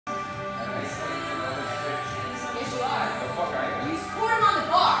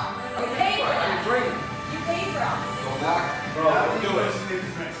Bro, don't do it.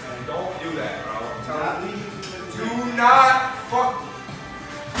 Don't do that, bro. I'm telling you. Do not fuck.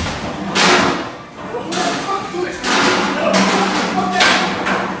 Fuck this. Fuck that.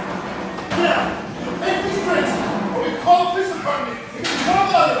 Now, you pay for these drinks, or we call the police department. If you come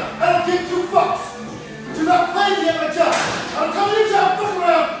out, I don't give two fucks. But you're not playing me at my job. I don't come to your job, fuck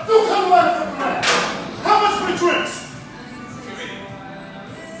around. Don't come around and fuck around. How much for the drinks?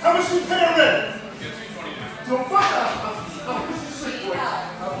 How much do you pay already? Don't fuck out. I'll put you to sleep, boy.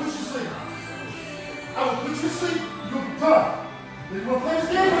 I'll put you to sleep. I will put you to sleep. You'll be done. You want to play this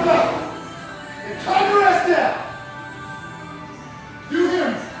game or not? And calm your ass down. You hear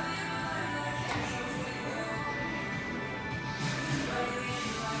me?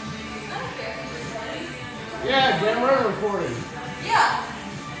 Yeah, damn right I'm recording. Yeah.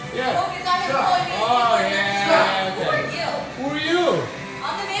 Yeah. Don't get down here calling me. Oh, yeah. Who are you? Who are you?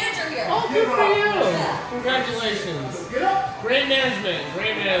 I'm the manager here. Oh, good for you. Yeah. Congratulations. Get up. Great management.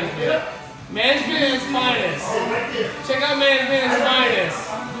 Great management. Management at its finest. Oh, right there. Check out management at its finest.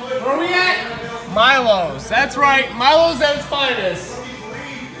 Where are we at? Milo's. That's right. Milo's at its finest.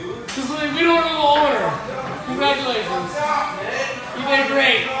 Because we don't know the owner. Congratulations. You did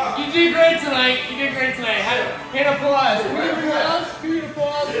great. You did great tonight. You did great tonight. Hand applause. Can we get applause? Can we get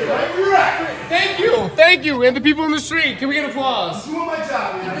applause? Right where you're at. Thank you. Thank you. And the people in the street. Can we get applause? I'm doing my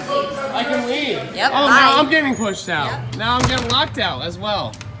job, man. I can leave. Yep, Oh, bye. now I'm getting pushed out. Yep. Now I'm getting locked out as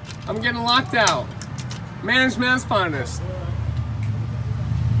well. I'm getting locked out. Management's finest.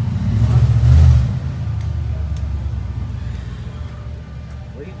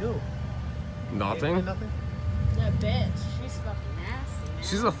 What do you do? Nothing. Nothing? That bitch, she's fucking nasty. Man.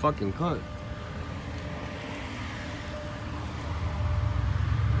 She's a fucking cunt.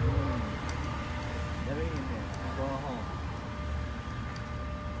 Never even there. I'm going home.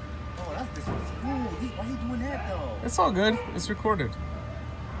 Oh, that's disrespectful. Why you doing that though? It's all good. It's recorded.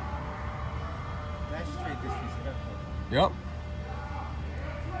 That's straight disrespectful. Yep.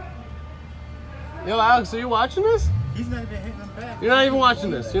 Yo, Alex, are you watching this? He's not even hitting him back. You're not even watching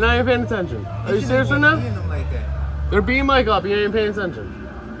this. You're not even paying attention. Are you serious right now? Hitting him like that. They're beating Mike up. You ain't even paying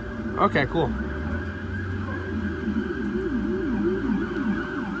attention. Okay, cool.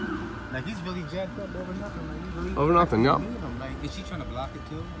 Like he's really jacked up over nothing. Like, he really Over nothing, yup. hitting him. Like, is she trying to block it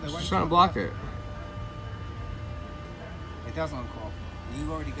too? Like, why She's you trying to block it. Like, that's uncalled for.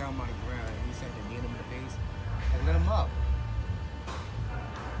 You already got him on the ground and you said to beat him in the face. Like, let him up.